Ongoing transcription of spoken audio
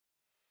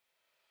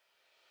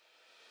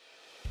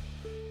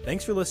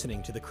Thanks for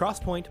listening to the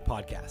Crosspoint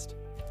Podcast.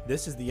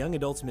 This is the young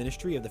adults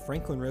ministry of the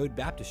Franklin Road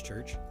Baptist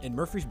Church in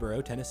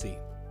Murfreesboro, Tennessee.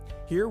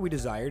 Here we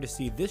desire to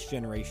see this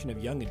generation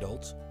of young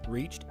adults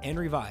reached and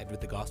revived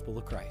with the gospel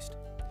of Christ.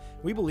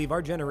 We believe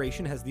our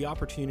generation has the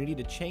opportunity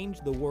to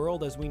change the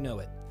world as we know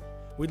it.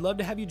 We'd love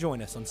to have you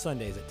join us on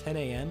Sundays at 10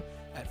 a.m.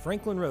 at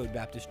Franklin Road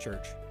Baptist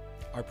Church.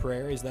 Our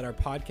prayer is that our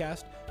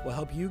podcast will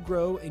help you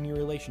grow in your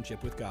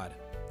relationship with God.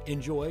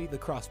 Enjoy the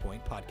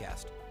Crosspoint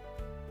Podcast.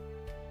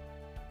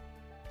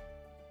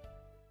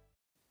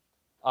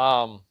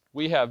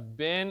 We have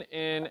been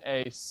in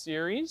a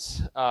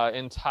series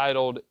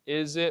entitled,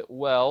 Is It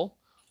Well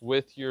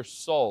With Your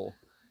Soul?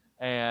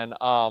 And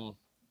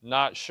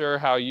not sure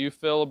how you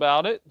feel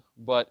about it,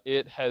 but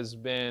it has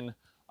been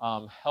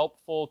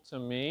helpful to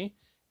me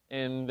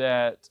in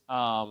that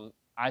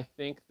I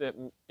think that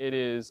it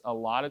is a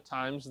lot of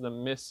times the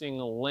missing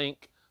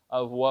link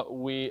of what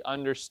we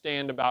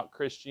understand about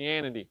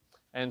Christianity.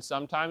 And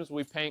sometimes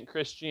we paint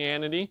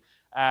Christianity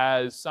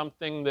as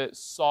something that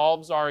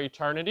solves our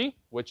eternity,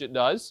 which it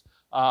does.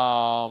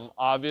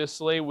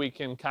 Obviously, we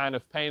can kind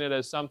of paint it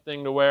as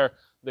something to where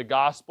the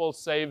gospel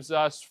saves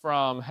us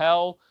from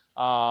hell,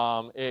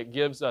 it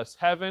gives us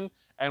heaven,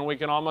 and we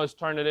can almost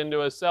turn it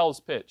into a sales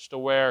pitch to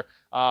where,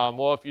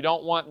 well, if you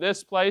don't want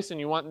this place and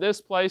you want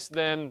this place,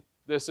 then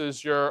this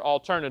is your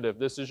alternative,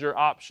 this is your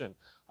option.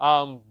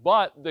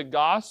 But the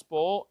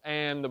gospel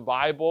and the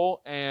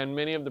Bible and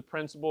many of the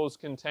principles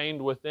contained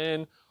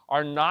within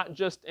are not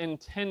just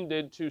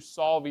intended to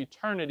solve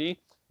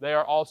eternity, they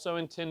are also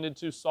intended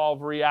to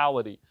solve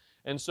reality.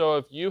 And so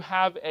if you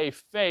have a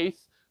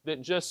faith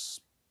that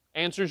just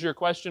answers your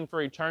question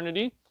for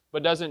eternity,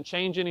 but doesn't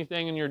change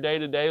anything in your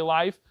day-to-day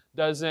life,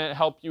 doesn't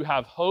help you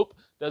have hope,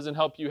 doesn't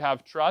help you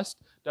have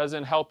trust,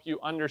 doesn't help you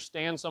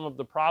understand some of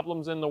the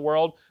problems in the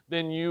world,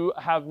 then you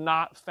have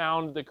not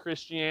found the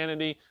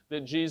Christianity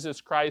that Jesus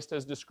Christ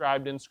has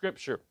described in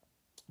Scripture.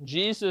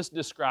 Jesus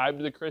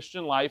described the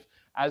Christian life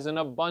as an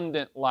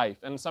abundant life.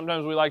 And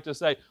sometimes we like to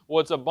say, well,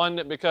 it's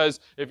abundant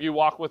because if you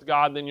walk with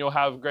God, then you'll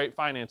have great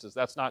finances.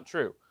 That's not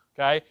true,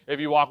 okay? If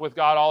you walk with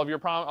God,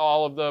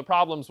 all of the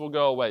problems will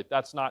go away.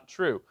 That's not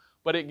true.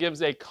 But it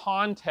gives a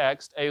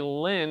context, a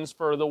lens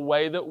for the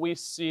way that we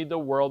see the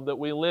world that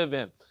we live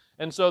in.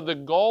 And so the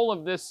goal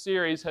of this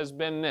series has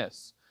been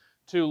this,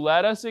 to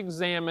let us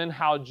examine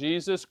how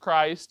Jesus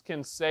Christ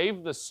can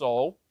save the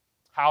soul,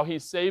 how He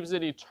saves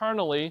it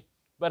eternally,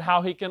 but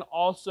how He can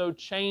also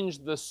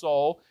change the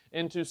soul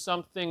into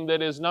something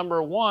that is,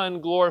 number one,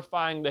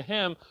 glorifying to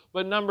Him,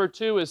 but number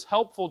two, is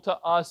helpful to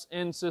us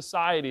in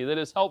society, that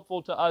is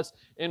helpful to us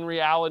in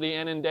reality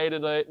and in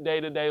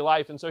day-to-day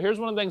life. And so here's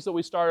one of the things that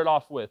we started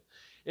off with,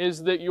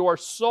 is that your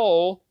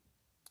soul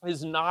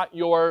is not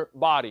your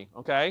body,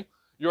 okay?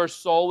 Your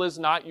soul is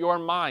not your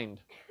mind.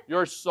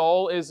 Your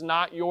soul is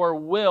not your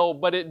will,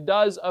 but it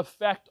does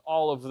affect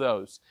all of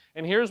those.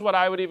 And here's what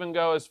I would even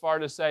go as far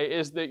to say,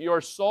 is that your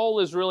soul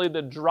is really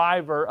the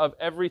driver of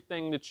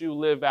everything that you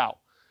live out.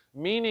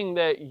 Meaning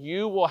that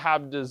you will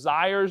have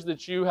desires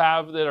that you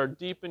have that are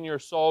deep in your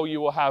soul. You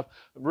will have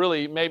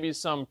really maybe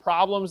some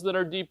problems that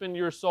are deep in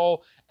your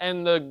soul.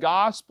 And the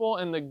gospel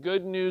and the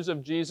good news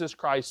of Jesus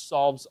Christ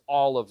solves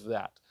all of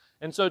that.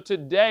 And so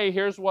today,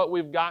 here's what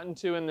we've gotten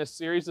to in this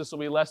series. This will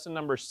be lesson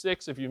number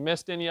 6. If you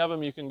missed any of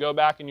them, you can go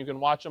back and you can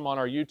watch them on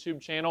our YouTube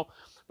channel.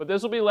 But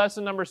this will be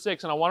lesson number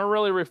 6, and I want to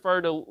really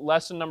refer to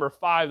lesson number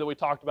 5 that we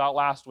talked about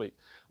last week.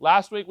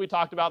 Last week, we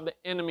talked about the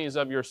enemies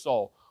of your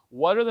soul.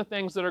 What are the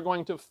things that are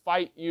going to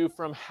fight you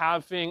from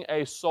having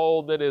a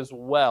soul that is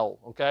well,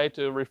 okay,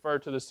 to refer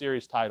to the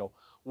series title?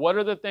 What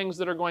are the things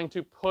that are going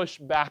to push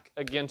back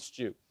against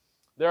you?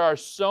 There are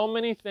so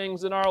many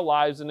things in our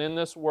lives and in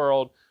this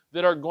world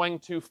that are going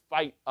to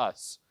fight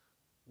us.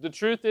 The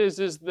truth is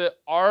that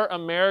our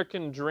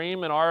American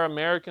dream and our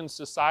American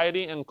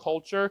society and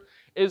culture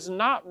is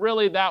not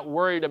really that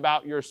worried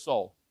about your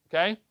soul,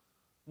 okay?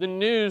 The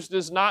news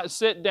does not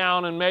sit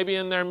down and maybe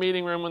in their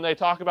meeting room when they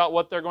talk about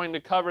what they're going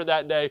to cover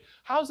that day,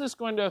 how's this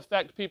going to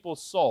affect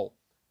people's soul?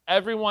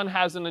 Everyone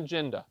has an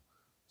agenda.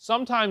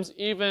 Sometimes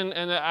even,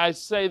 and I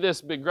say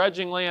this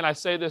begrudgingly, and I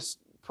say this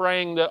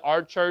praying that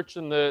our church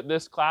and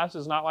this class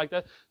is not like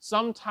that,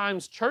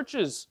 sometimes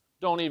churches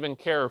don't even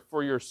care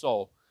for your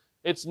soul.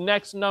 It's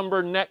next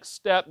number, next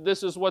step,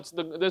 this is what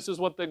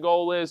the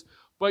goal is.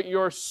 But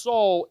your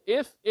soul,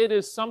 if it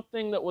is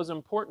something that was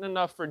important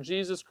enough for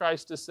Jesus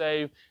Christ to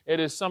save,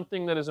 it is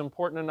something that is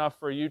important enough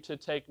for you to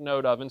take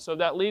note of. And so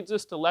that leads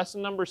us to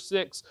lesson number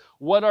 6.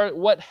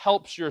 What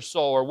helps your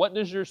soul, or what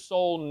does your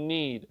soul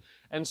need?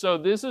 And so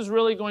this is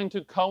really going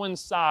to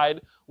coincide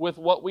with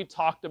what we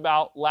talked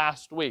about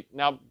last week.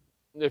 Now,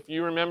 if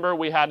you remember,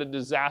 we had a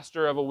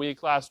disaster of a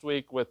week last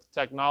week with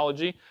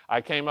technology.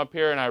 I came up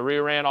here and I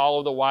reran all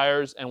of the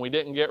wires and we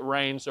didn't get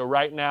rain. So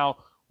right now,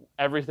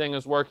 everything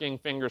is working,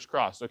 fingers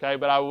crossed, okay?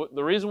 But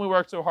the reason we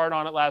worked so hard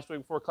on it last week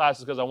before class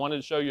is because I wanted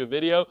to show you a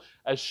video.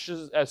 As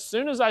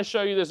soon as I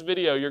show you this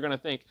video, you're going to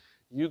think,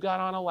 you got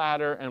on a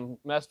ladder and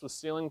messed with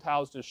ceiling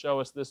tiles to show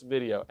us this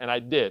video. And I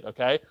did,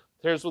 okay?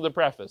 Here's with the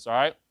preface, all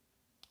right?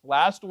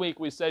 Last week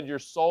we said your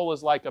soul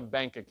is like a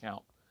bank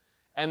account.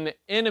 and the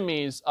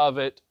enemies of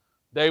it,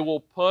 they will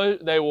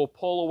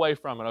pull away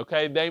from it,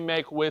 okay? They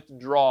make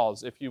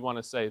withdrawals, if you want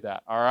to say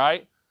that, all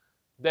right?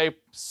 They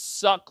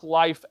suck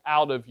life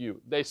out of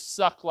you. They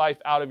suck life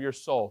out of your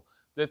soul.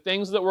 The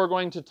things that we're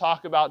going to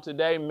talk about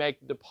today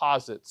make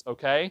deposits,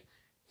 okay?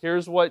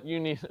 Here's what you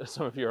need.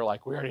 Some of you are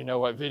like, we already know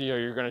what video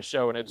you're going to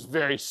show, and it's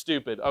very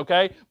stupid,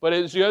 okay? But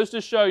it goes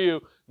to show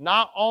you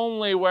not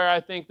only where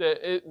I think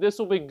that this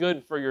will be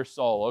good for your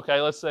soul, okay?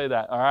 Let's say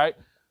that, all right?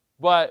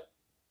 But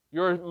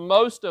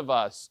most of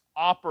us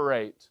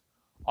operate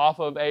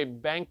off of a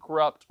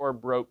bankrupt or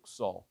broke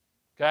soul,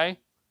 okay?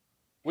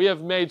 We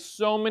have made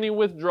so many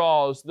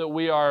withdrawals that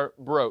we are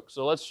broke.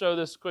 So let's show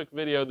this quick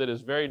video that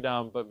is very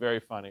dumb but very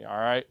funny, all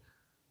right?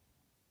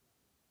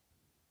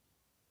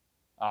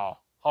 Oh,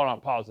 hold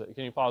on, pause it.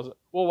 Can you pause it?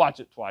 We'll watch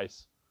it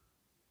twice.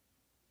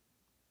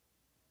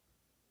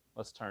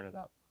 Let's turn it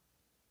up.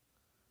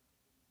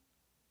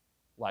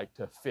 Like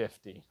to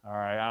 50, all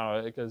right? I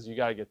don't know, because you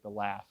got to get the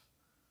laugh.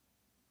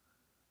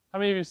 How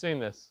many of you have seen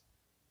this?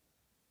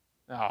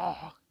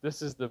 Oh,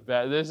 this is the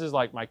best. This is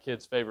like my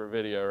kid's favorite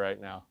video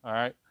right now, all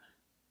right?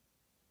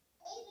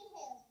 Aiden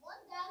has $1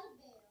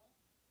 bill,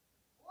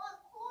 1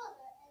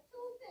 quarter, and 2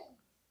 pennies.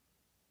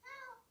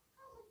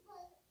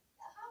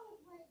 How much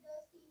money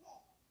does he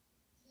have?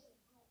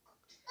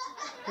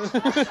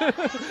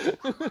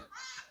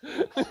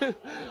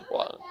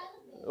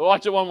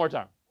 Watch it one more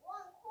time. 1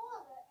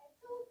 quarter and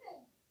 2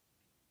 pennies.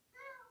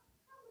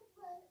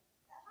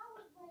 How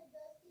much money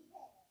does he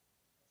have?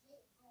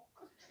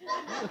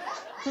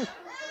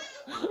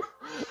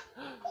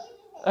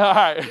 All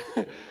right.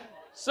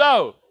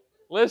 So,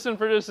 listen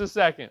for just a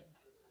second.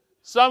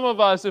 Some of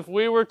us, if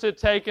we were to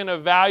take an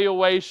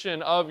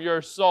evaluation of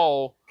your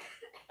soul,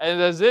 and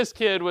as this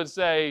kid would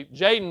say,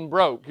 Jaden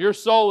broke. Your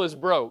soul is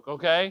broke,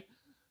 okay?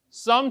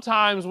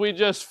 Sometimes we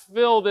just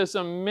feel this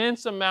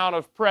immense amount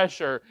of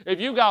pressure. If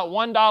you got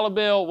 $1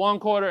 bill, 1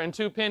 quarter, and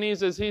 2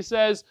 pennies, as he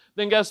says,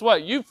 then guess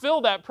what? You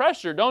feel that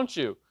pressure, don't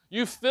you?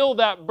 You feel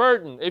that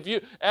burden.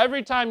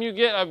 Every time you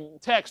get a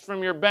text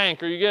from your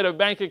bank, or you get a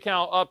bank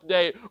account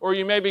update, or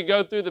you maybe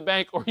go through the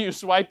bank, or you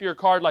swipe your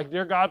card like,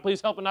 dear God,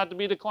 please help it not to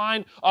be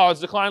declined. Oh, it's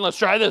declined. Let's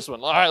try this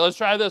one. All right, let's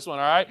try this one.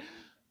 All right.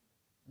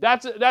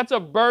 That's a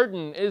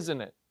burden,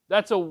 isn't it?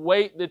 That's a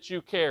weight that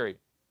you carry.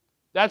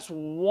 That's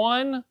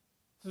one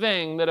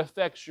thing that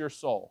affects your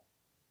soul.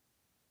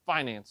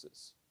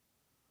 Finances.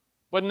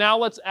 But now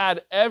let's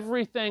add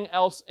everything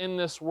else in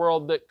this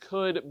world that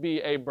could be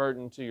a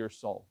burden to your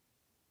soul.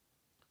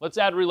 Let's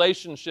add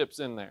relationships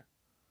in there.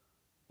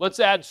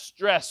 Let's add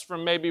stress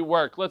from maybe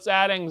work. Let's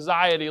add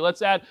anxiety.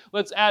 Let's add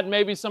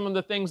maybe some of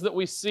the things that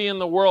we see in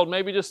the world.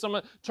 Maybe just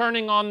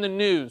turning on the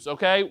news,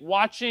 okay?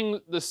 Watching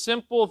the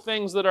simple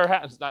things that are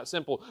it's not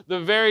simple, the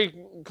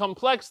very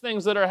complex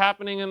things that are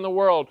happening in the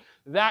world.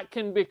 That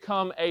can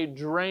become a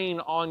drain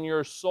on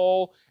your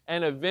soul,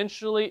 and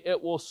eventually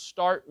it will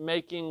start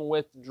making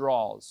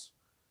withdrawals.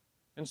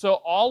 And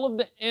so all of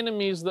the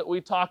enemies that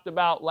we talked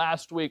about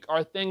last week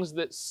are things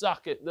that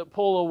suck it, that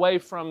pull away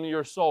from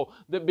your soul,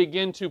 that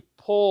begin to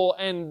pull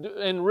and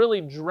really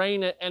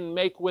drain it and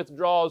make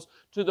withdrawals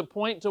to the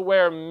point to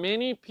where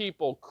many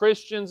people,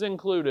 Christians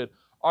included,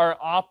 are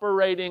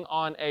operating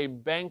on a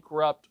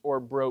bankrupt or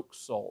broke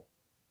soul.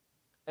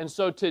 And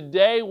so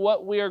today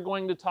what we are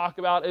going to talk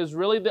about is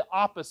really the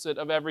opposite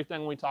of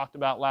everything we talked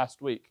about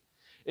last week.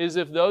 Is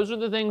if those are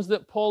the things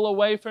that pull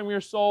away from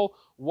your soul,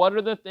 what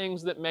are the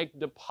things that make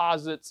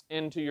deposits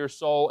into your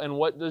soul, and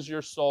what does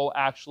your soul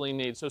actually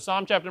need? So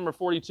Psalm chapter number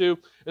 42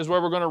 is where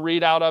we're going to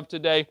read out of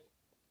today.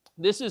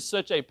 This is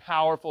such a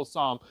powerful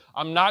psalm.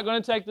 I'm not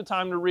going to take the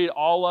time to read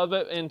all of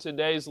it in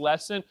today's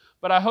lesson,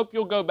 but I hope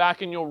you'll go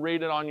back and you'll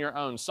read it on your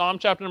own. Psalm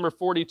chapter number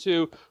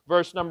 42,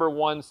 verse number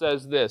 1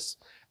 says this: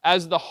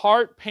 As the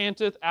hart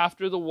panteth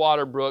after the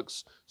water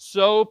brooks,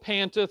 so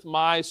panteth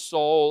my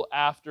soul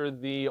after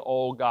thee,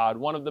 O God.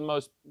 One of the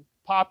most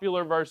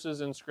popular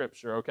verses in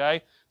Scripture,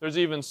 okay? There's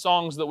even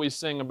songs that we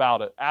sing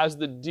about it. As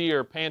the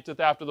deer panteth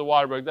after the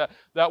water brook.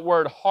 That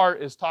word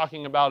hart is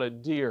talking about a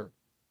deer.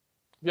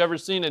 Have you ever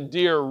seen a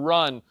deer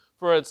run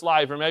for its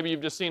life? Or maybe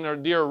you've just seen a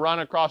deer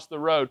run across the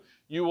road.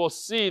 You will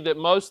see that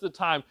most of the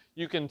time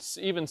you can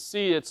even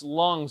see its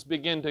lungs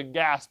begin to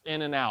gasp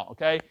in and out,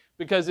 okay?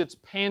 Because it's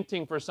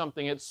panting for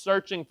something. It's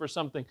searching for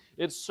something.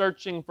 It's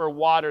searching for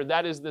water.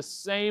 That is the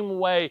same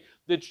way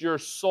that your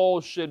soul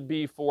should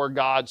be for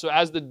God. So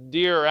as the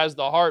deer, as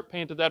the hart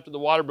panteth after the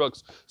water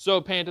brooks,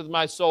 so panteth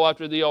my soul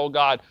after thee, O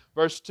God.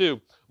 Verse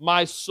 2,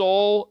 my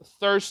soul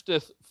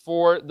thirsteth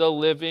for the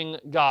living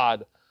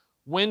God.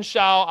 When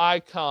shall I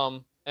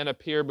come and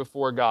appear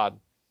before God?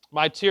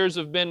 My tears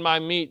have been my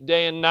meat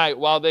day and night,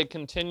 while they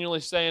continually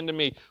say unto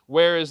me,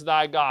 where is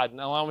thy God?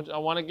 Now I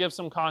want to give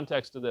some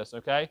context to this,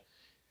 okay?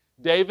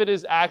 David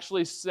is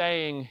actually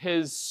saying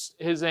his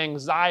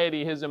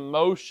anxiety, his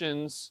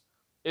emotions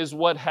is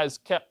what has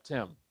kept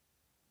him.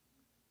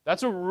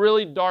 That's a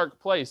really dark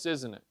place,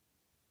 isn't it?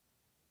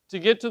 To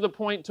get to the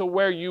point to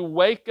where you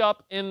wake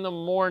up in the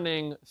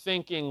morning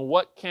thinking,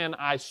 what can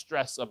I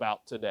stress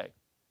about today?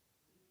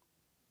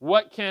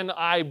 What can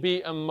I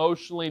be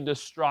emotionally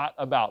distraught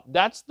about?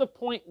 That's the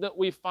point that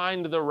we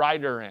find the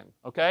writer in,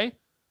 okay?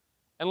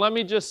 And let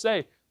me just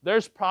say,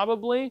 there's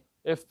probably,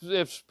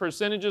 if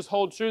percentages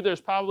hold true,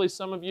 there's probably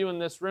some of you in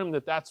this room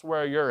that's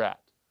where you're at.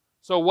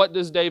 So what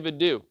does David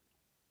do?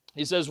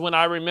 He says, when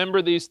I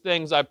remember these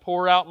things, I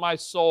pour out my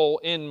soul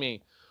in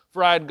me.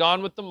 For I had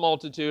gone with the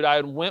multitude, I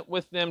had went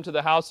with them to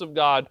the house of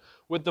God,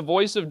 with the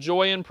voice of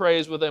joy and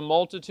praise, with a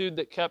multitude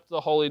that kept the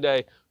holy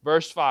day.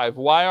 Verse 5,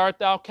 why art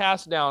thou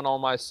cast down, O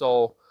my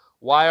soul?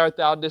 Why art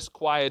thou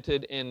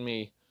disquieted in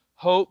me?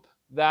 Hope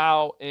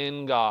thou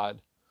in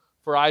God,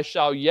 for I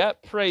shall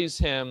yet praise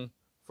him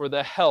for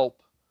the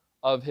help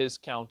of his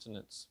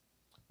countenance.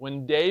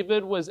 When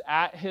David was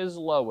at his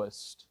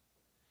lowest,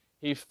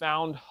 he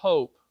found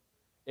hope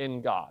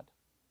in God.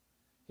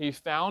 He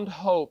found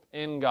hope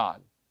in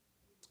God.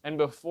 And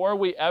before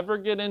we ever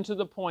get into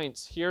the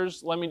points,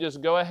 let me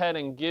just go ahead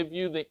and give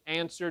you the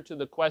answer to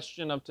the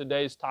question of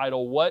today's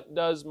title. What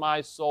does my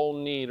soul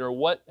need, or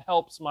what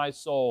helps my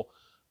soul?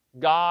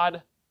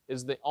 God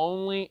is the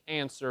only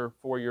answer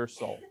for your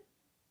soul.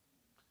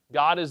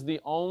 God is the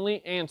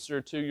only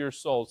answer to your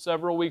soul.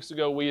 Several weeks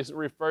ago, we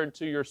referred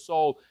to your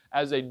soul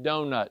as a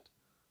donut.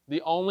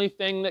 The only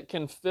thing that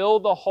can fill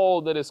the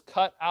hole that is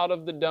cut out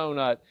of the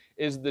donut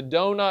is the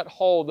donut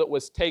hole that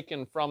was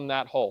taken from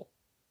that hole,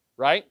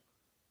 right?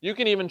 You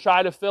can even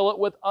try to fill it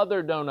with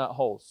other donut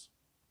holes,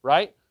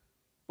 right?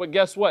 But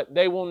guess what?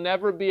 They will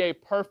never be a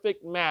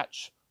perfect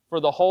match for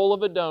the hole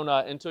of a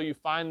donut until you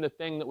find the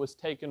thing that was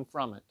taken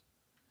from it.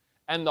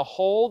 And the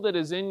hole that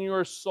is in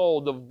your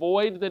soul, the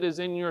void that is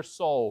in your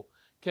soul,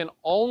 can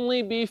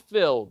only be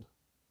filled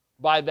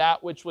by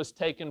that which was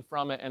taken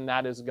from it, and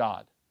that is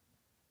God.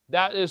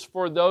 That is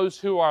for those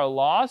who are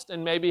lost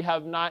and maybe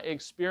have not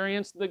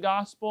experienced the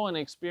gospel and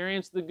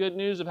experienced the good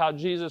news of how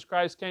Jesus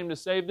Christ came to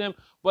save them,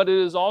 but it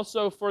is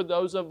also for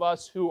those of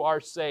us who are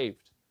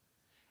saved.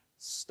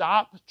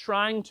 Stop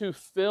trying to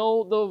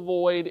fill the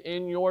void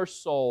in your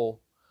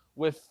soul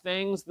with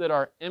things that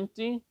are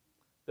empty,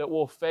 that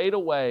will fade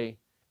away,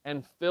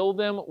 and fill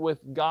them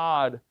with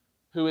God,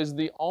 who is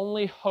the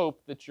only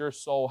hope that your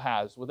soul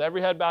has. With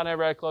every head bowed and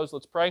every eye closed,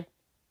 let's pray.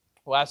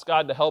 We'll ask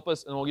God to help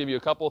us, and we'll give you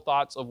a couple of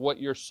thoughts of what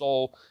your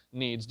soul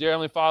needs. Dear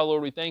Heavenly Father,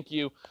 Lord, we thank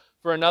you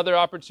for another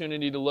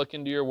opportunity to look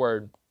into your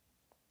word.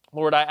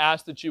 Lord, I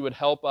ask that you would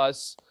help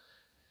us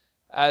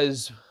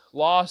as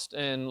lost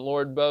and,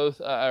 Lord,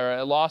 both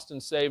lost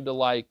and saved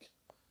alike,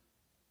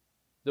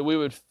 that we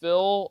would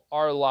fill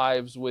our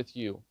lives with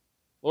you.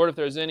 Lord, if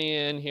there's any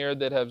in here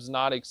that has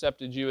not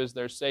accepted you as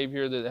their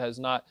Savior, that has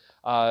not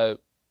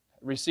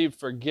received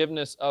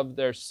forgiveness of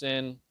their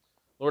sin,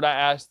 Lord, I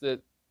ask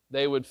that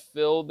they would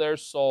fill their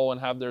soul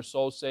and have their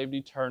soul saved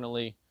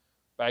eternally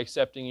by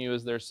accepting you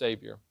as their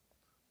Savior.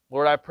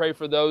 Lord, I pray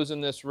for those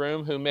in this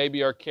room who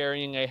maybe are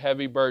carrying a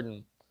heavy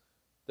burden,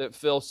 that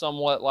feel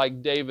somewhat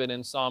like David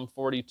in Psalm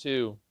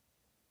 42,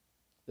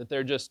 that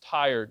they're just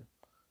tired.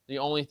 The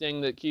only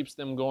thing that keeps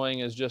them going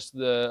is just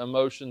the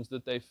emotions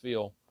that they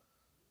feel.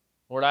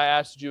 Lord, I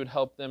ask that you would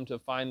help them to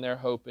find their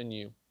hope in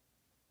you,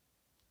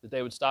 that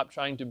they would stop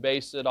trying to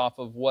base it off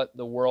of what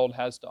the world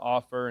has to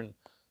offer and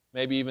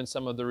maybe even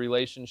some of the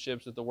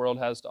relationships that the world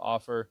has to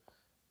offer,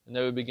 and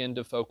they would begin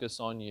to focus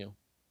on you.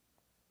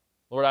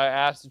 Lord, I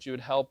ask that you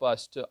would help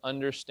us to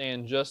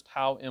understand just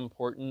how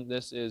important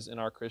this is in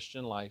our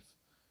Christian life,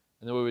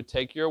 and that we would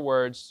take your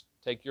words,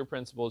 take your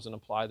principles, and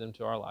apply them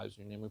to our lives.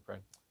 In your name we pray.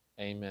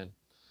 Amen.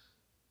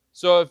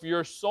 So if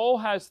your soul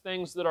has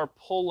things that are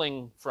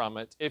pulling from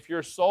it, if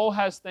your soul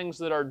has things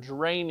that are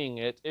draining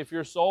it, if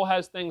your soul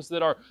has things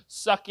that are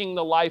sucking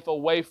the life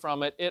away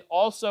from it, it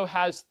also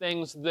has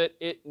things that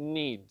it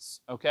needs,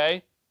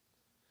 okay?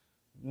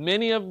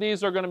 Many of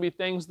these are going to be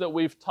things that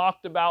we've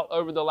talked about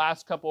over the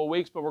last couple of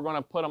weeks, but we're going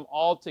to put them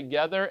all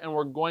together and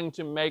we're going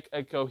to make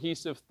a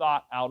cohesive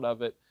thought out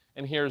of it.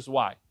 And here's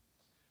why.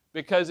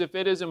 Because if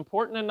it is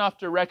important enough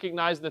to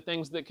recognize the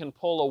things that can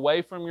pull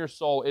away from your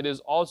soul, it is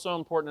also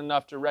important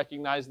enough to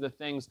recognize the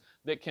things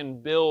that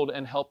can build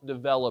and help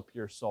develop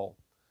your soul.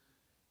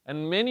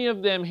 And many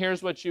of them,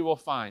 here's what you will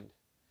find,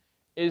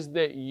 is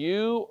that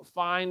you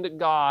find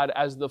God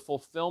as the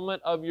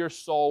fulfillment of your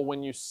soul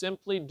when you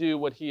simply do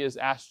what He has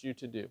asked you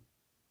to do.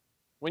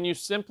 When you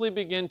simply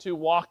begin to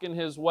walk in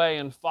His way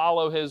and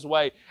follow His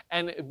way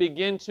and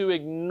begin to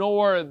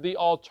ignore the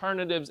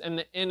alternatives and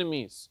the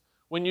enemies.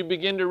 When you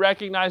begin to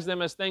recognize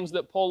them as things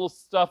that pull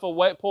stuff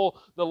away, pull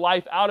the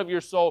life out of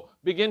your soul,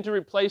 begin to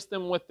replace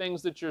them with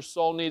things that your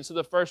soul needs. So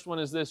the first one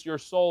is this: your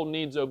soul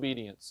needs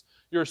obedience.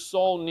 Your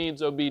soul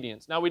needs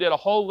obedience. Now, we did a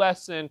whole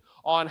lesson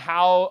on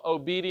how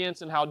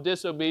obedience and how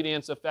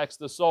disobedience affects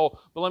the soul,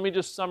 but let me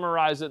just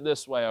summarize it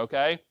this way,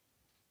 okay?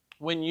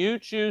 When you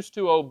choose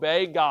to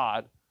obey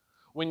God,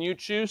 when you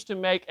choose to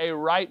make a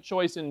right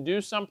choice and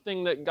do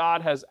something that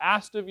God has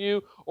asked of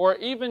you, or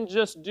even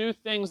just do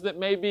things that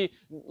maybe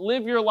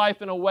live your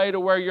life in a way to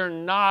where you're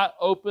not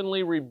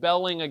openly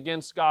rebelling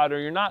against God or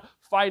you're not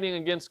fighting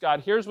against God,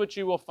 here's what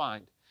you will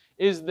find,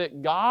 is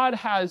that God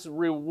has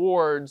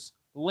rewards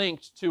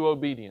linked to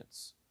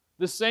obedience.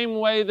 The same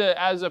way that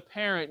as a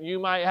parent, you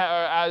might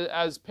have,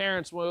 as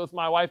parents with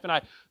my wife and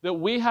I, that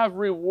we have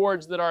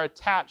rewards that are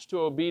attached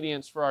to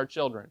obedience for our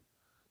children.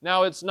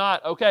 Now, it's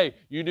not, okay,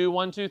 you do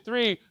 1, 2,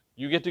 3,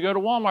 you get to go to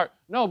Walmart.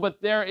 No,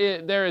 but there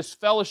is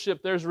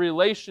fellowship, there's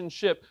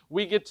relationship.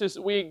 We get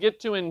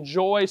to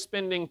enjoy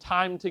spending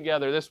time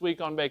together. This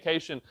week on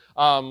vacation,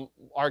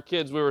 our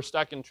kids, we were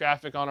stuck in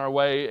traffic on our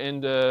way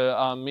in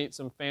to meet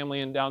some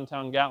family in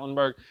downtown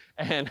Gatlinburg,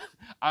 and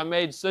I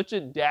made such a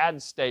dad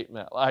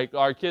statement. Like,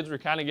 our kids were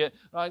kind of getting,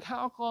 like,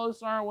 how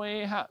close are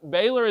we?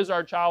 Baylor is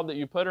our child that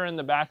you put her in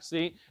the back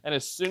seat, and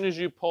as soon as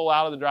you pull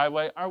out of the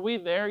driveway, are we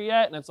there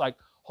yet? And it's like,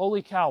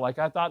 holy cow, like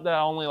I thought that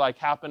only like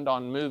happened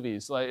on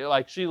movies.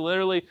 Like she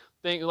literally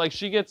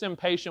she gets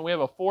impatient. We have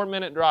a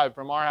 4-minute drive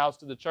from our house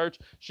to the church.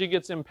 She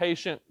gets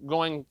impatient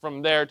going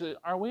from there to,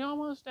 are we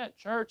almost at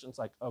church? And it's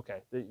like, okay,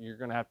 you're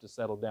going to have to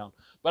settle down.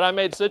 But I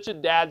made such a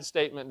dad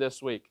statement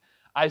this week.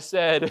 I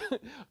said,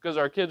 because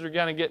our kids were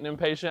kind of getting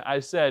impatient, I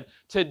said,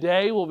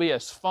 today will be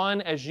as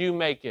fun as you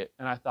make it.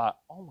 And I thought,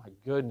 oh my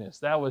goodness,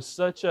 that was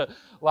such a,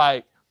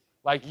 like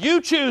you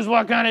choose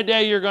what kind of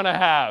day you're going to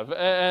have.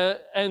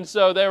 And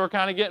so they were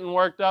kind of getting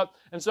worked up.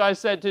 And so I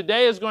said,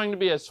 today is going to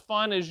be as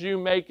fun as you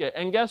make it.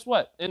 And guess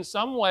what? In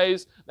some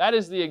ways, that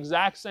is the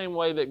exact same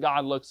way that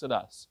God looks at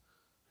us.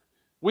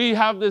 We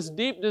have this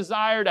deep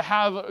desire to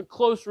have a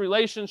close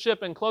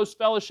relationship and close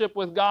fellowship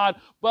with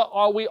God,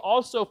 but we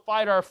also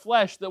fight our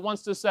flesh that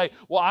wants to say,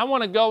 well, I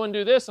want to go and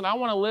do this, and I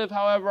want to live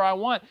however I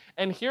want.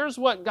 And here's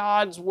what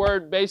God's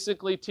Word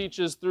basically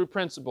teaches through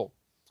principle,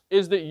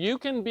 is that you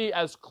can be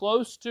as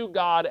close to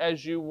God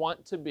as you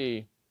want to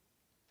be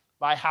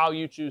by how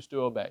you choose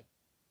to obey.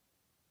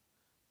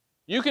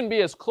 You can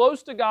be as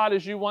close to God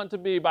as you want to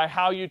be by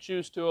how you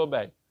choose to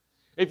obey.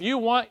 If you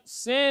want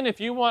sin,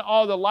 if you want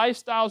all the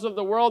lifestyles of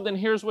the world, then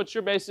here's what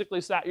you're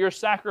basically you're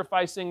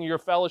sacrificing your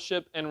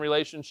fellowship and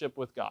relationship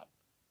with God.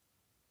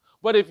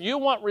 But if you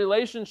want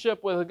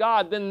relationship with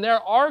God, then there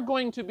are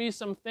going to be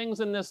some things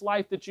in this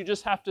life that you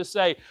just have to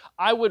say,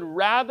 I would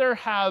rather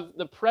have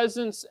the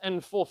presence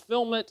and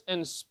fulfillment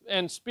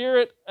and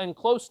spirit and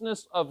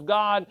closeness of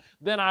God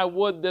than I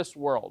would this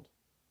world.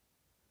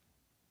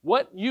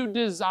 What you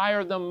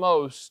desire the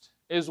most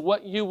is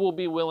what you will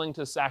be willing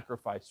to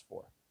sacrifice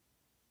for.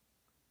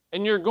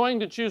 And you're going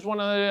to choose one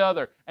or the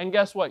other. And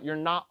guess what? You're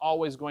not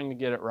always going to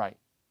get it right.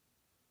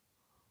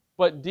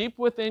 But deep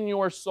within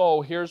your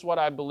soul, here's what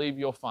I believe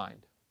you'll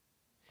find,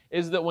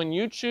 is that when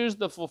you choose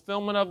the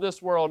fulfillment of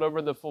this world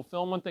over the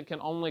fulfillment that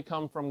can only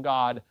come from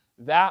God,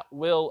 that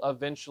will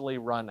eventually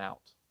run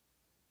out.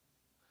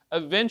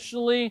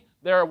 Eventually,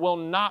 there will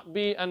not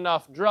be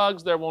enough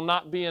drugs, there will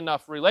not be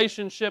enough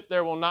relationship,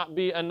 there will not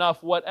be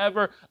enough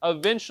whatever.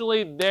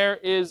 Eventually, there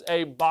is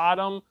a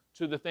bottom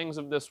to the things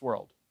of this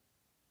world.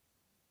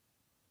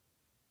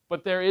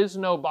 But there is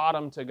no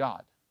bottom to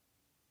God.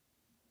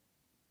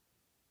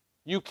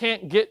 You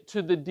can't get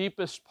to the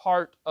deepest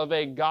part of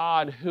a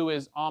God who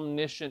is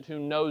omniscient, who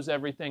knows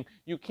everything.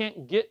 You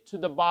can't get to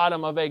the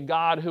bottom of a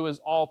God who is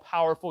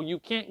all-powerful. You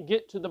can't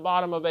get to the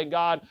bottom of a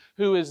God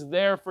who is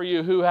there for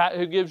you, who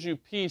gives you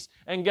peace.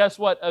 And guess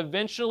what?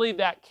 Eventually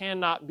that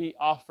cannot be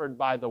offered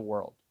by the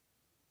world.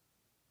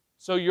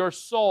 So your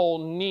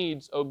soul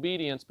needs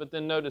obedience. But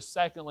then notice,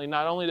 secondly,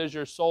 not only does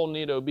your soul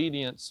need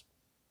obedience,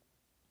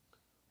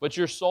 but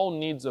your soul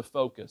needs a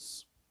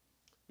focus.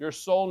 Your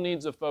soul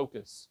needs a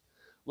focus.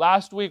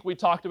 Last week we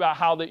talked about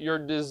how that your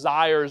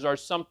desires are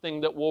something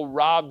that will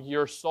rob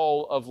your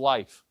soul of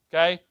life,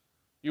 okay?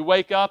 You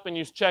wake up and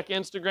you check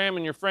Instagram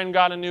and your friend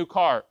got a new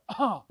car.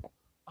 Oh,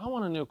 I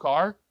want a new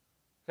car,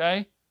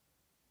 okay?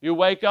 You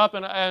wake up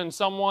and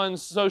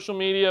someone's social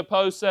media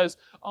post says,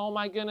 oh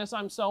my goodness,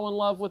 I'm so in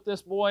love with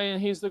this boy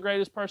and he's the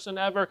greatest person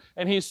ever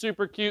and he's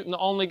super cute and the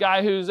only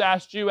guy who's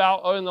asked you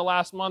out in the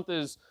last month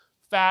is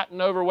fat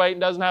and overweight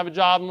and doesn't have a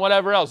job and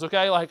whatever else,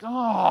 okay? Like,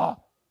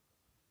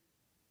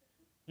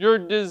 your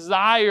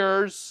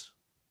desires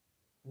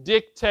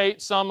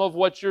dictate some of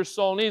what your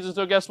soul needs. And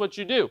so guess what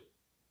you do?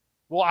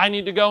 Well, I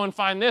need to go and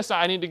find this.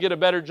 I need to get a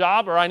better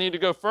job, or I need to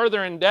go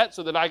further in debt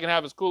so that I can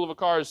have as cool of a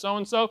car as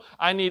so-and-so.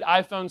 I need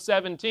iPhone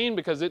 17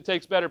 because it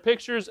takes better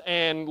pictures,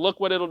 and look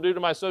what it'll do to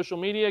my social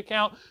media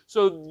account.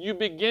 So you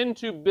begin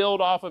to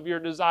build off of your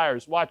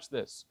desires. Watch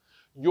this.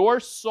 Your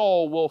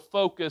soul will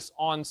focus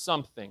on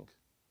something,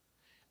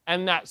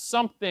 and that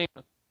something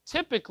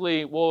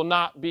typically will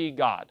not be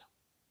God.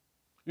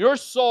 Your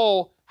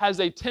soul has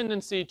a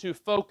tendency to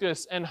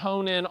focus and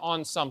hone in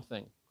on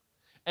something.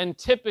 And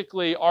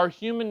typically, our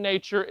human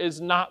nature is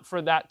not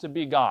for that to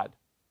be God.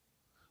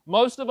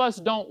 Most of us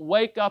don't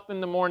wake up in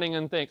the morning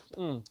and think,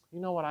 you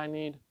know what I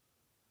need?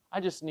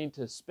 I just need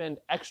to spend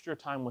extra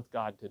time with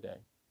God today.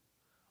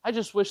 I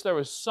just wish there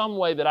was some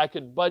way that I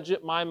could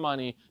budget my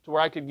money to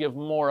where I could give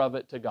more of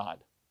it to God.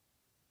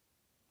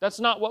 That's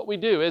not what we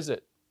do, is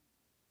it?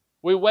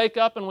 We wake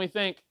up and we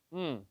think,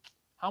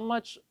 how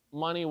much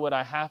money would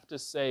I have to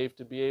save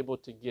to be able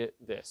to get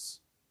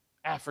this?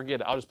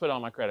 Forget it. I'll just put it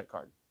on my credit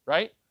card,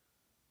 right?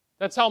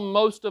 That's how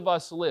most of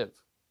us live.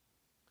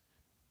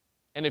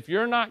 And if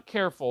you're not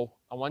careful,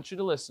 I want you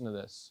to listen to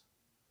this.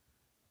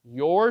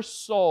 your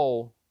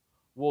soul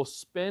will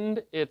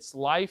spend its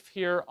life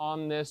here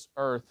on this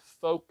earth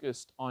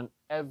focused on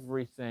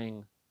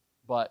everything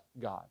but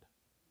God.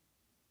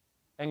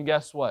 And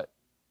guess what?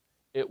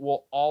 It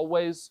will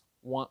always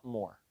want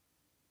more.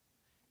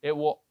 It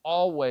will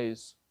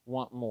always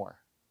want more.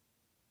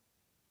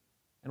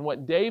 And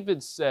what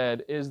David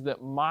said is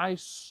that my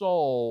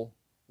soul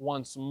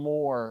wants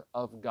more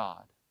of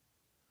God.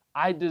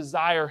 I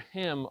desire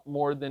Him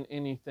more than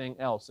anything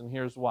else. And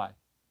here's why.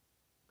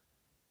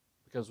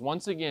 Because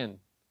once again,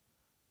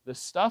 the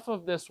stuff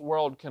of this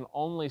world can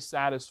only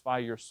satisfy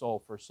your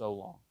soul for so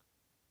long.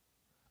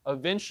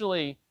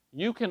 Eventually,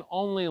 you can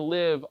only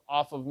live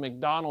off of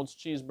McDonald's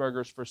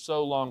cheeseburgers for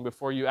so long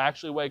before you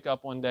actually wake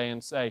up one day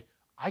and say,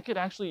 I could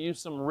actually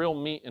use some real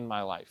meat in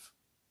my life.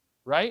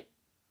 Right?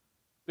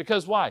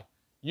 Because why?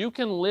 You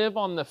can live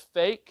on the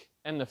fake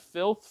and the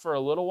filth for a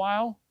little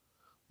while,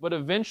 but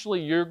eventually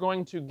you're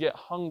going to get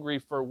hungry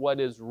for what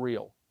is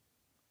real.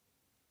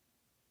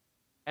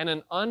 And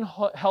an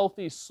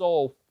unhealthy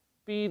soul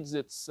feeds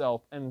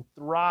itself and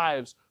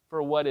thrives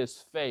for what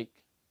is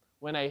fake,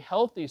 when a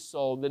healthy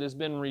soul that has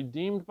been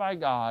redeemed by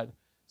God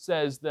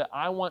says that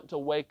I want to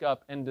wake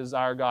up and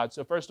desire God.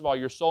 So first of all,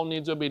 your soul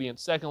needs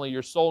obedience. Secondly,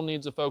 your soul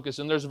needs a focus.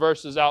 And there's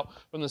verses out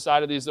from the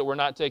side of these that we're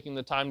not taking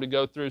the time to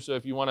go through. So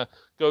if you want to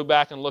go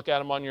back and look at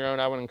them on your own,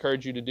 I would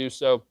encourage you to do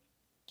so.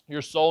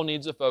 Your soul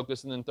needs a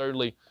focus. And then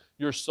thirdly,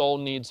 your soul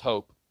needs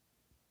hope.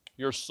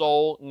 Your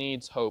soul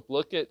needs hope.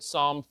 Look at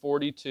Psalm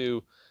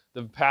 42,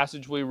 the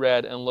passage we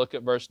read, and look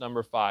at verse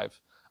number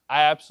 5.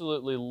 I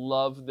absolutely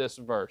love this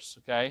verse,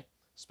 okay?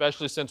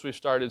 Especially since we've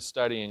started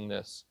studying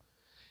this.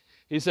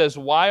 He says,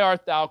 why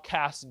art thou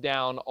cast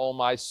down, O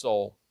my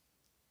soul?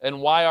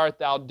 And why art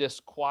thou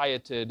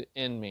disquieted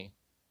in me?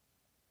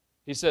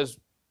 He says,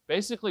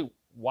 basically,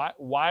 why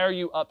are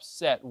you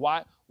upset?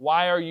 Why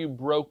are you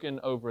broken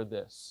over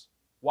this?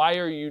 Why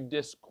are you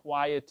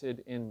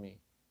disquieted in me?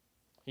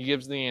 He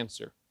gives the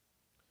answer.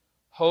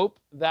 Hope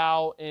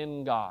thou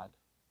in God.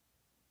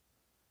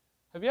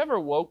 Have you ever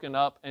woken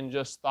up and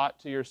just thought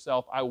to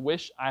yourself, I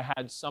wish I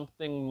had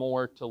something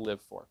more to live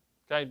for?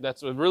 Okay,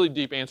 that's a really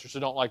deep answer, so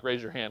don't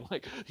raise your hand.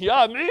 Like,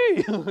 yeah,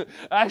 me!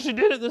 I actually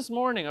did it this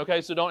morning.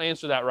 Okay, so don't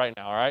answer that right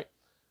now, all right?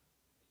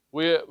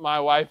 My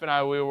wife and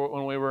I,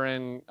 when we were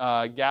in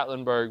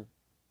Gatlinburg,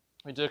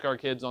 we took our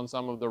kids on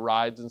some of the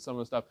rides and some of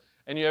the stuff.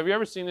 And have you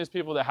ever seen these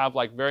people that have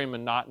like very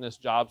monotonous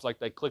jobs? Like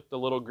they click the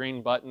little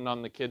green button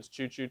on the kids'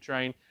 choo-choo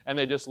train and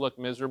they just look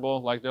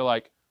miserable. Like they're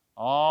like,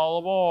 all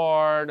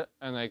aboard,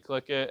 and they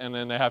click it, and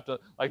then they have to,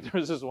 like there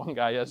was this one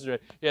guy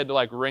yesterday, he had to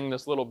like ring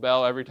this little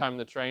bell every time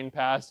the train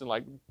passed and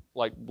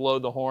like blow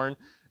the horn,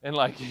 and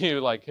like he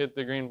would like hit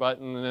the green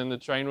button, and then the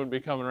train would be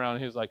coming around,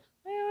 and he was like,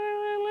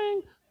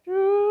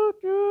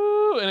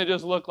 and it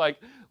just looked like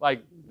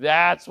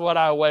that's what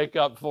I wake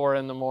up for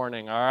in the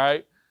morning, all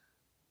right?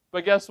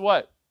 But guess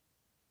what?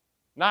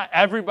 Not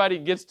everybody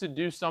gets to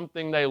do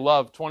something they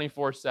love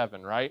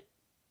 24/7, right?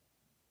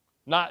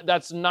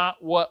 That's not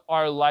what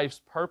our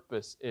life's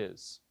purpose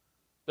is.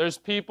 There's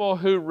people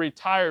who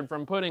retired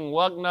from putting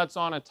lug nuts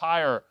on a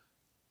tire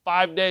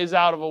 5 days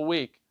out of a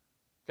week,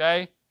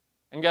 okay?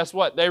 And guess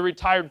what? They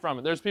retired from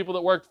it. There's people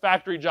that worked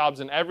factory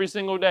jobs, and every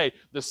single day,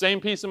 the same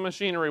piece of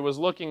machinery was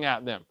looking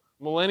at them.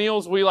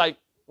 Millennials, we're like,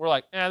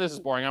 this is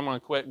boring. I'm going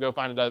to quit, go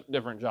find a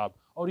different job.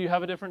 Oh, do you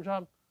have a different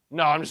job?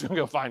 No, I'm just going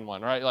to go find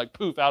one, right? Like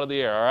poof, out of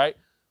the air, all right?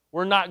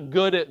 We're not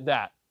good at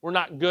that. We're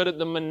not good at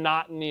the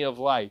monotony of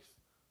life.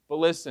 But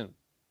listen,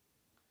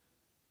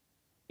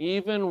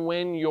 even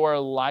when your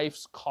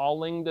life's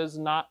calling does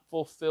not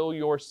fulfill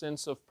your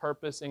sense of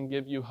purpose and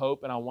give you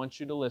hope, and I want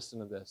you to listen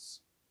to this,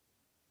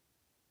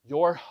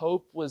 your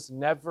hope was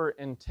never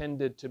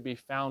intended to be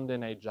found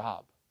in a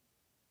job.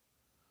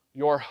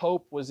 Your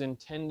hope was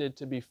intended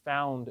to be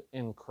found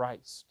in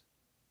Christ.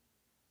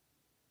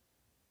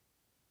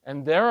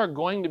 And there are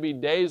going to be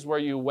days where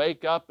you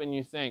wake up and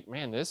you think,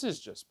 man, this is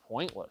just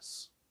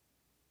pointless.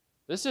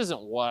 This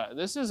isn't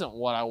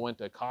what I went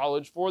to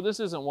college for. This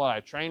isn't what I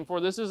trained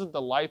for. This isn't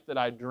the life that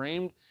I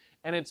dreamed.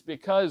 And it's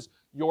because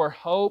your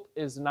hope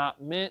is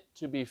not meant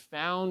to be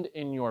found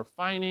in your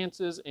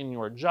finances, in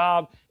your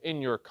job,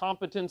 in your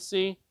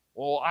competency.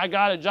 Well, I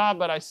got a job,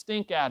 but I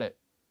stink at it.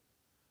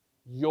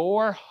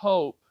 Your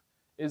hope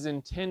is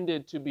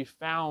intended to be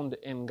found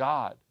in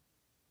God.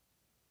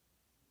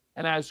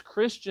 And as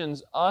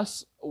Christians,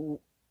 us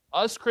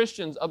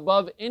Christians,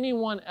 above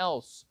anyone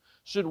else,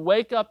 should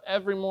wake up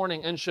every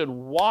morning and should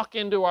walk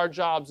into our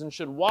jobs and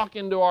should walk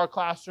into our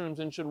classrooms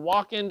and should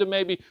walk into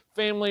maybe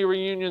family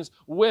reunions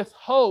with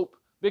hope,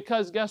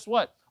 because guess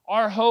what?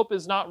 Our hope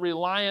is not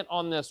reliant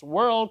on this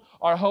world.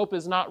 Our hope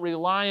is not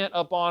reliant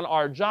upon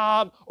our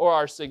job or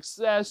our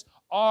success.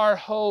 Our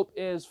hope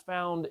is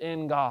found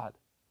in God.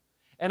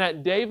 And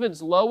at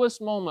David's lowest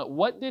moment,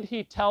 what did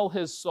he tell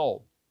his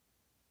soul?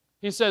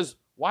 He says,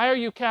 why are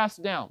you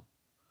cast down?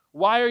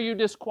 Why are you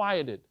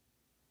disquieted?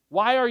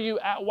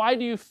 Why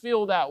do you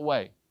feel that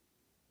way?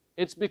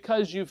 It's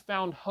because you've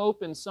found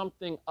hope in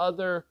something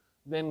other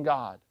than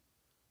God.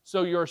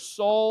 So your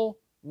soul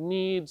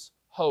needs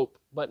hope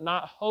but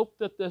not hope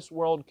that this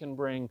world can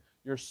bring.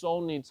 Your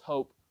soul needs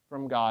hope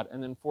from God.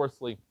 And then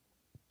fourthly,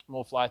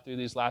 we'll fly through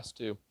these last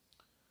two.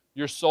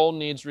 Your soul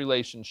needs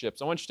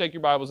relationships. I want you to take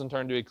your Bibles and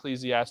turn to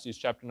Ecclesiastes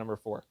chapter number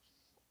 4.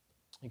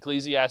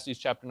 Ecclesiastes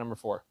chapter number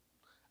 4.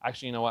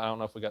 Actually, you know what? I don't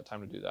know if we got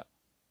time to do that.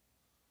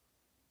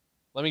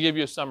 Let me give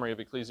you a summary of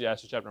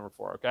Ecclesiastes chapter number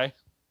 4, okay?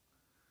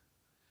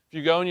 If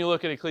you go and you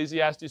look at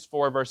Ecclesiastes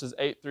 4, verses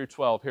 8 through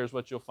 12, here's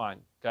what you'll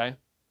find, okay?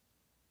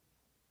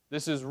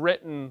 This is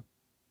written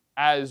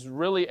as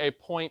really a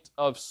point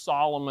of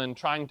Solomon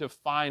trying to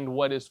find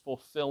what is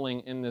fulfilling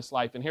in this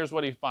life. And here's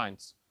what he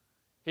finds.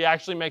 He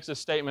actually makes a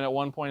statement at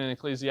one point in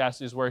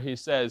Ecclesiastes where he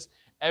says,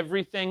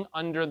 everything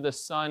under the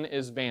sun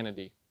is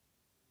vanity.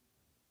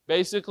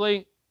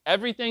 Basically,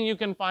 everything you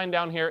can find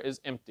down here is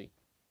empty.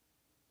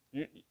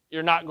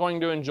 You're not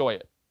going to enjoy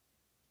it.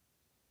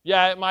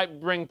 Yeah, it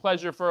might bring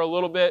pleasure for a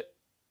little bit.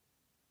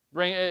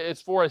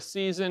 It's for a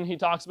season. He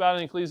talks about it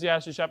in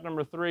Ecclesiastes chapter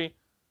number 3.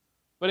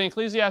 But in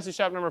Ecclesiastes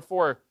chapter number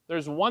 4,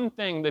 there's one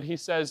thing that he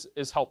says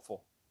is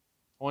helpful.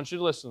 I want you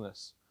to listen to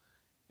this.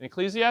 In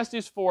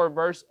Ecclesiastes 4,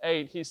 verse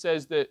 8, he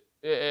says that,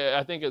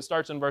 I think it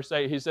starts in verse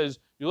 8, he says,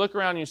 you look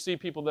around and you see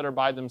people that are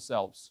by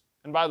themselves.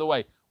 And by the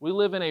way, we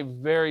live in a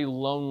very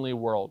lonely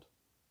world.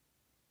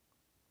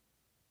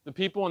 The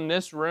people in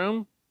this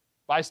room,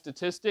 by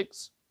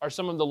statistics, are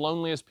some of the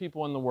loneliest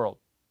people in the world.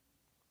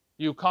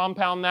 You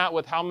compound that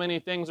with how many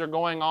things are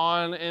going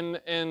on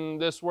in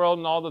this world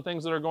and all the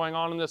things that are going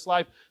on in this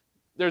life,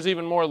 there's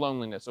even more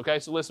loneliness, okay?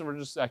 So listen for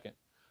just a second.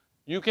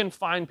 You can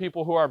find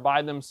people who are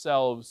by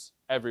themselves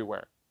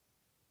everywhere.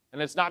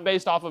 And it's not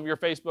based off of your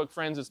Facebook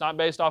friends. It's not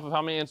based off of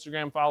how many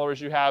Instagram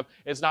followers you have.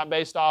 It's not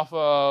based off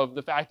of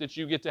the fact that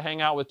you get to hang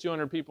out with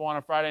 200 people on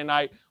a Friday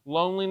night.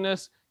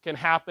 Loneliness can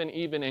happen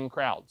even in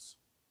crowds.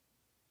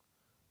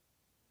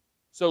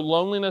 So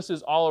loneliness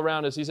is all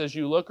around us. He says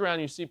you look around,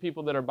 you see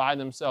people that are by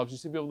themselves. You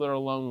see people that are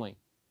lonely.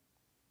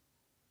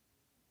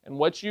 And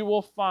what you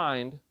will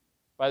find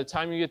by the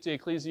time you get to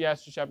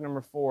Ecclesiastes chapter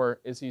number 4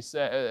 is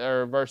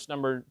verse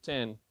number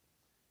 10.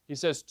 He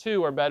says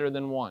 2 are better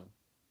than 1.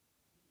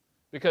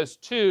 Because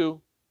 2,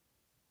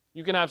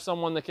 you can have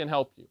someone that can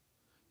help you.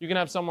 You can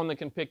have someone that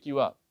can pick you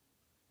up.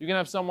 You can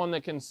have someone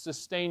that can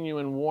sustain you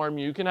and warm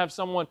you. You can have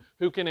someone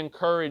who can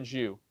encourage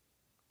you.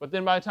 But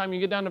then by the time you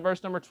get down to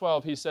verse number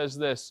 12, he says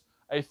this,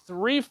 a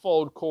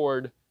threefold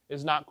cord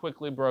is not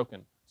quickly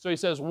broken. So he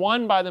says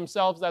 1 by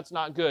themselves, that's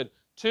not good.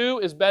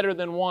 2 is better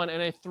than 1,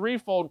 and a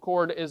threefold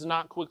cord is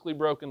not quickly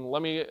broken.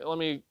 Let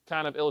me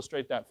kind of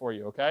illustrate that for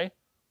you, okay?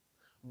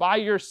 By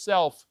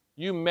yourself,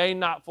 you may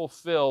not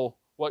fulfill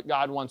what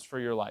God wants for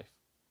your life.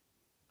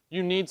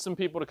 You need some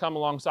people to come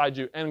alongside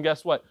you. And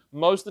guess what?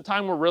 Most of the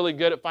time, we're really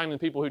good at finding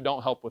people who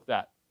don't help with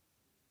that.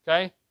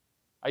 Okay?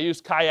 I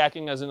used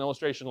kayaking as an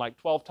illustration like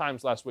 12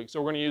 times last week, so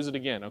we're going to use it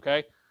again,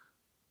 okay?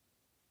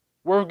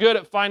 We're good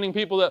at finding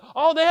people that,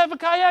 oh, they have a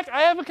kayak,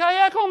 I have a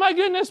kayak, oh my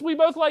goodness, we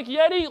both like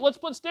Yeti, let's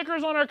put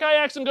stickers on our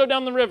kayaks and go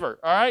down the river,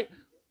 all right?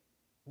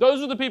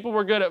 Those are the people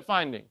we're good at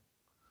finding.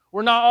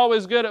 We're not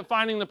always good at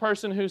finding the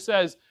person who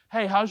says,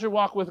 hey, how's your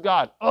walk with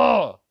God?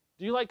 Oh,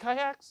 do you like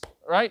kayaks?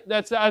 Right?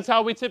 That's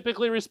how we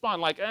typically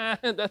respond. Like,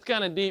 that's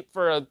kind of deep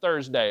for a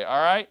Thursday, all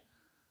right?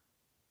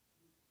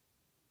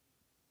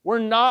 We're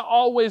not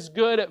always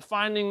good at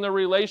finding the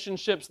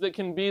relationships that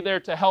can be there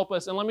to help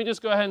us. And let me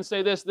just go ahead and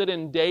say this, that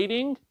in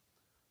dating,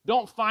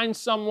 don't find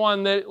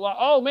someone that,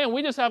 oh man,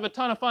 we just have a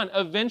ton of fun.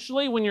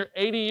 Eventually, when you're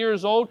 80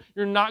 years old,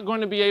 you're not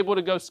going to be able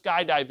to go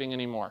skydiving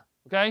anymore,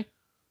 okay?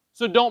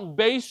 So don't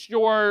base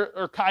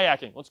or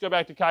kayaking. Let's go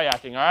back to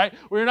kayaking, all right?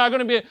 We're not going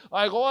to be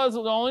like, oh,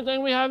 the only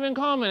thing we have in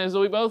common is that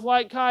we both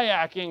like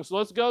kayaking, so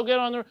let's go get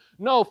on the...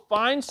 No,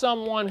 find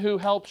someone who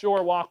helps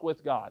your walk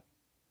with God.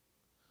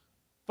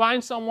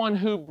 Find someone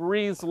who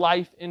breathes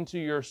life into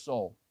your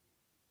soul.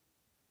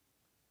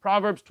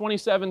 Proverbs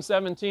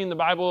 27:17, the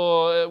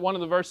Bible, one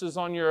of the verses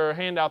on your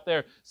handout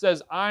there,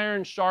 says,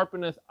 iron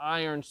sharpeneth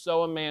iron,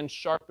 so a man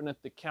sharpeneth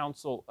the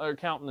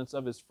countenance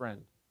of his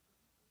friend.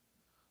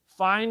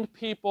 Find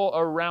people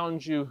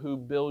around you who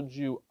build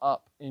you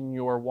up in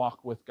your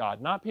walk with God.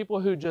 Not people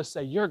who just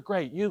say, you're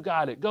great, you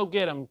got it, go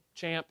get them,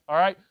 champ, all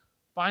right?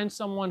 Find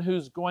someone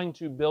who's going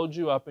to build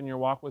you up in your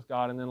walk with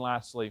God. And then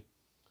lastly,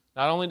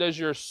 not only does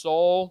your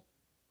soul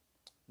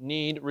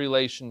need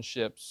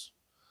relationships,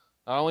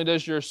 not only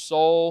does your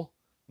soul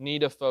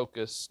need a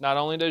focus, not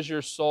only does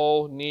your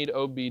soul need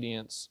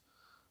obedience,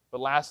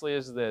 but lastly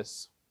is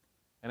this,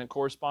 and it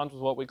corresponds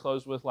with what we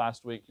closed with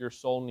last week, your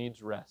soul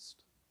needs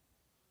rest.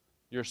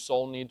 Your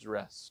soul needs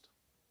rest.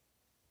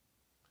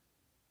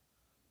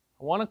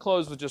 I want to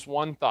close with just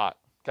one thought,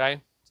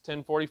 okay? It's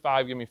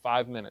 10:45, give me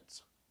 5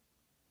 minutes.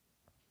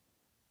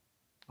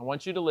 I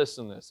want you to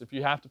listen to this. If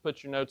you have to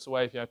put your notes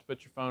away, if you have to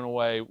put your phone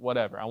away,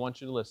 whatever, I want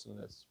you to listen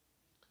to this.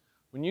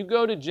 When you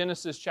go to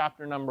Genesis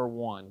chapter number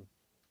 1,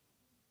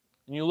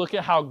 and you look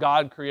at how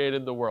God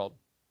created the world,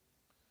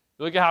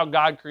 you look at how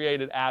God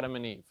created Adam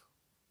and Eve.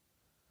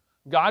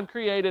 God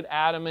created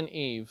Adam and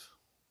Eve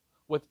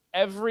with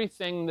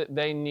everything that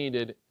they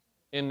needed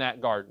in that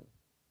garden,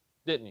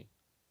 didn't he?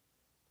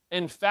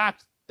 In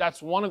fact,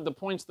 That's one of the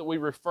points that we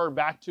refer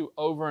back to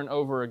over and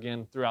over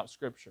again throughout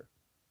Scripture.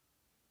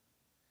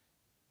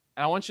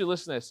 And I want you to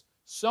listen to this.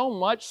 So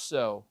much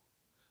so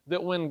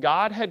that when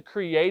God had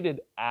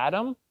created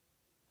Adam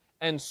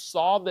and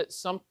saw that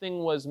something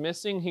was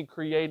missing, He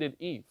created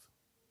Eve.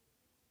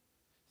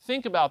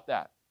 Think about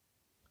that.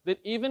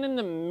 That even in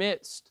the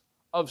midst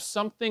of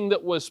something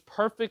that was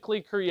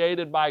perfectly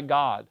created by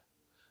God,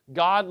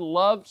 God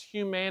loved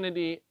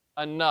humanity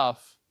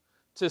enough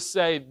to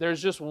say,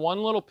 there's just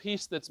one little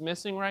piece that's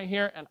missing right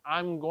here, and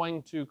I'm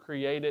going to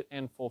create it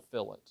and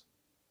fulfill it.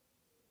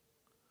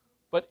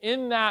 But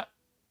in that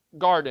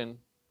garden,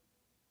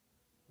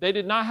 they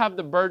did not have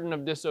the burden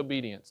of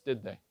disobedience,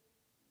 did they?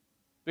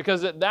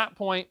 Because at that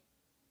point,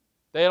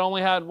 they had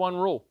only had one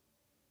rule.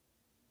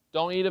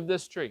 Don't eat of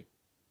this tree.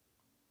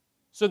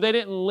 So they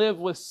didn't live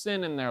with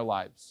sin in their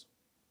lives.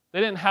 They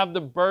didn't have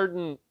the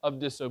burden of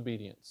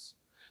disobedience.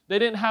 They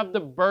didn't have the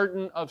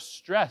burden of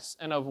stress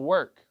and of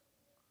work,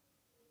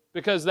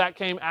 because that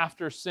came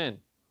after sin.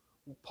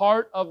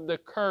 Part of the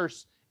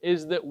curse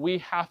is that we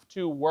have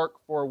to work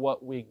for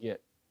what we get.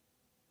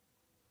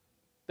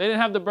 They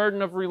didn't have the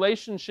burden of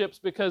relationships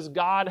because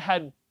God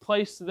had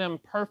placed them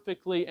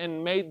perfectly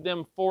and made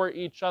them for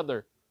each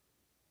other.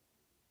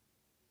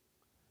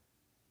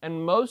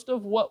 And most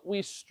of what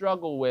we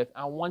struggle with,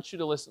 I want you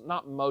to listen,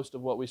 not most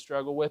of what we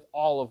struggle with,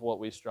 all of what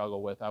we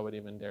struggle with, I would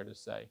even dare to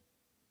say,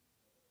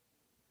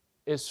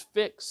 is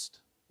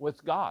fixed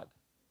with God.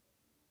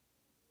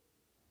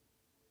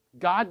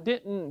 God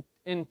didn't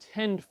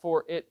intend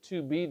for it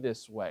to be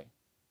this way.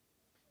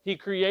 He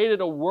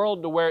created a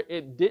world to where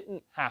it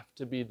didn't have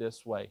to be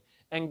this way.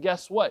 And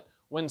guess what?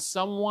 When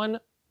someone,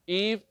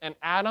 Eve and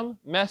Adam,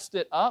 messed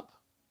it up,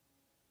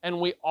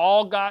 and we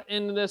all got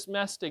into this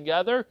mess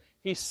together,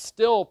 He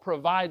still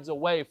provides a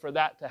way for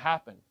that to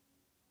happen.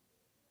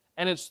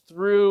 And it's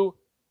through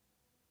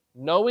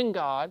knowing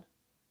God,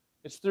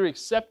 it's through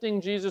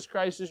accepting Jesus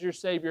Christ as your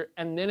Savior,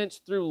 and then it's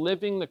through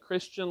living the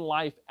Christian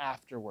life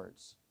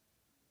afterwards.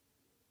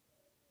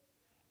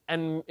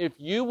 And if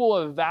you will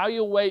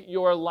evaluate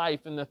your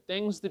life and the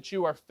things that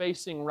you are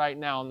facing right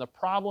now and the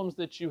problems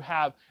that you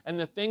have and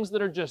the things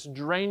that are just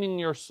draining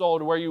your soul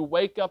to where you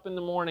wake up in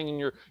the morning and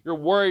you're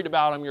worried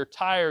about them, you're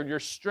tired, you're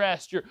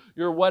stressed,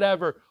 you're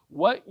whatever,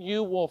 what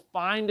you will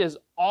find is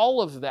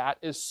all of that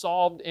is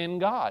solved in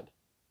God.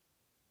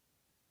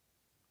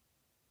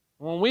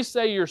 When we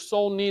say your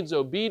soul needs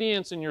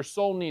obedience and your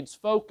soul needs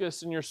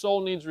focus and your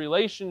soul needs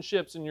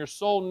relationships and your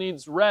soul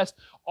needs rest,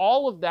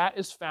 all of that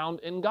is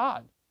found in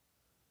God.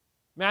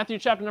 Matthew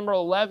chapter number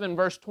 11,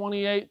 verse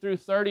 28 through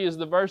 30 is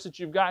the verse that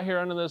you've got here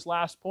under this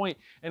last point.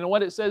 And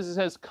what it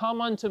says,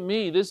 come unto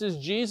me. This is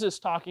Jesus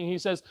talking. He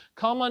says,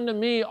 come unto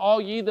me,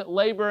 all ye that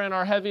labor and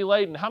are heavy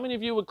laden. How many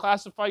of you would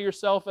classify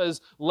yourself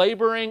as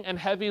laboring and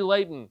heavy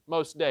laden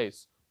most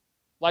days?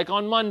 Like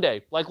on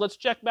Monday. Like let's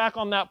check back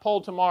on that poll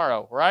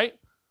tomorrow, right?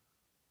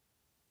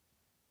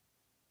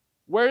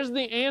 Where's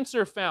the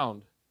answer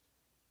found?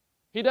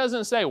 He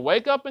doesn't say,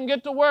 wake up and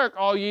get to work,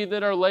 all ye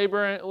that are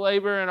labor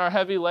and are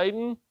heavy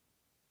laden.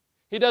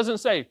 He doesn't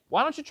say,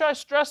 why don't you try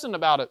stressing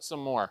about it some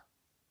more?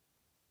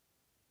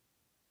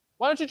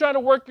 Why don't you try to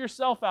work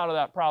yourself out of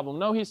that problem?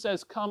 No, He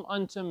says, come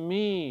unto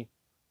me,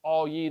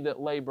 all ye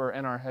that labor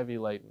and are heavy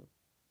laden.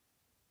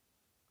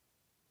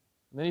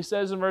 And then He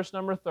says in verse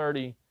number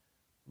 30,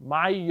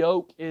 my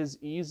yoke is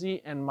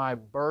easy and my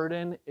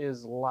burden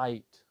is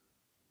light.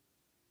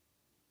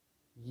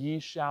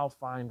 Ye shall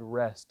find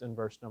rest in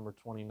verse number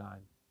 29.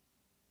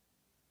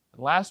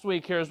 And last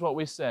week, here's what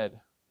we said.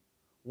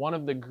 One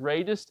of the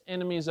greatest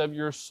enemies of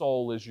your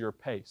soul is your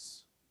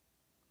pace.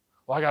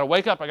 Well, I got to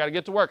wake up. I got to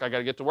get to work. I got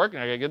to get to work,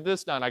 and I got to get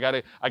this done. I got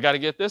to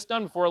get this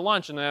done before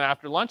lunch, and then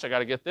after lunch, I got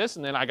to get this,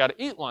 and then I got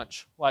to eat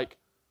lunch. Like,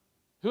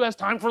 who has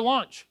time for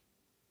lunch?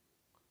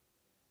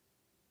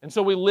 And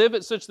so we live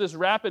at such this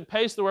rapid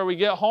pace to where we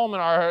get home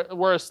and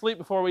we're asleep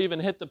before we even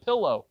hit the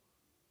pillow.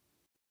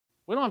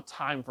 We don't have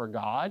time for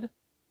God.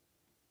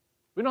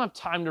 We don't have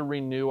time to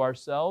renew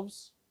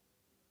ourselves.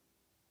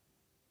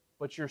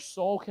 But your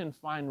soul can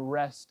find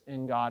rest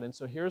in God. And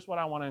so here's what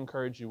I want to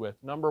encourage you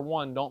with. Number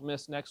one, don't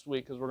miss next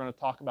week because we're going to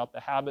talk about the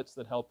habits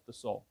that help the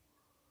soul.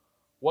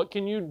 What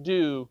can you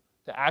do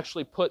to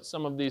actually put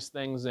some of these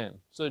things in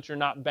so that you're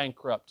not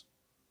bankrupt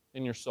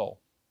in your soul?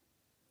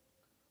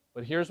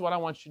 But here's what I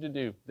want you to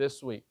do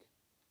this week.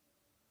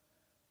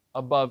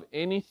 Above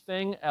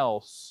anything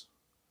else,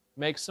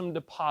 make some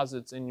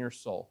deposits in your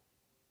soul.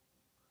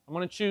 I'm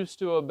going to choose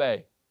to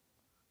obey.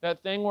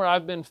 That thing where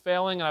I've been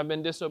failing and I've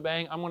been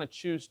disobeying, I'm going to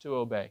choose to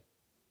obey.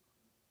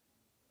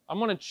 I'm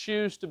going to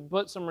choose to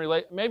put some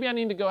maybe I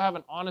need to go have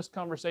an honest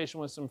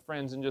conversation with some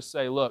friends and just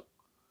say, look,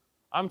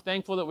 I'm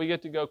thankful that we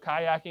get to go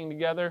kayaking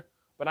together,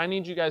 but I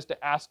need you guys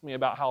to ask me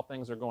about how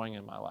things are going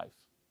in my life.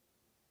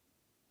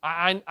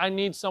 I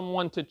need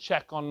someone to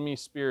check on me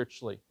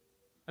spiritually.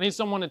 I need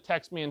someone to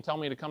text me and tell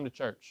me to come to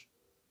church.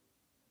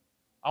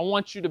 I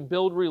want you to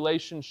build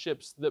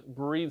relationships that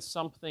breathe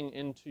something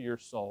into your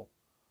soul.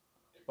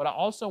 But I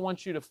also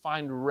want you to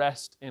find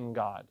rest in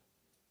God.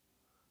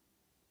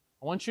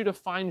 I want you to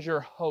find your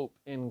hope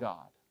in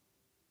God.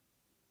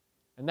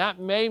 And that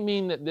may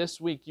mean that this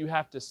week you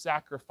have to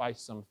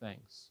sacrifice some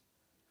things.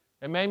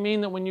 It may mean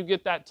that when you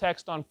get that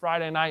text on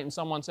Friday night and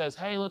someone says,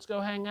 hey, let's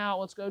go hang out,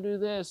 let's go do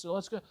this, or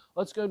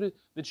let's go do,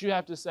 that you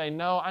have to say,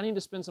 no, I need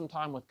to spend some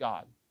time with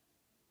God.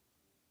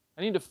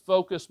 I need to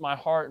focus my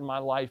heart and my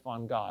life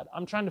on God.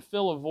 I'm trying to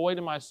fill a void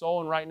in my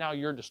soul, and right now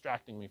you're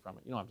distracting me from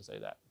it. You don't have to say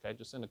that, okay?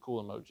 Just send a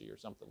cool emoji or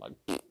something like,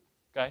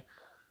 okay?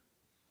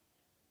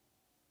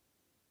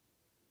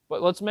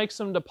 But let's make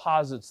some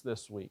deposits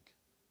this week,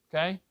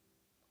 okay?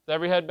 With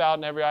every head bowed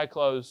and every eye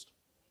closed,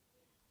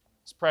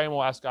 let's pray and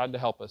we'll ask God to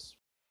help us.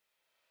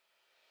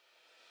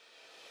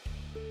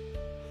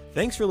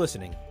 Thanks for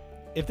listening.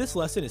 If this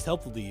lesson is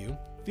helpful to you,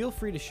 feel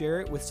free to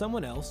share it with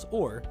someone else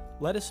or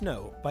let us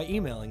know by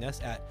emailing us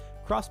at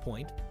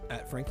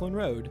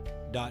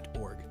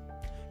crosspoint@franklinroad.org.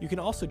 You can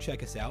also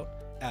check us out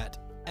at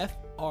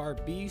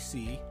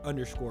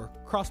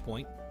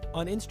FRBC_Crosspoint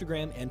on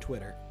Instagram and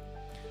Twitter.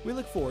 We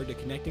look forward to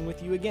connecting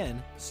with you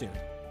again soon.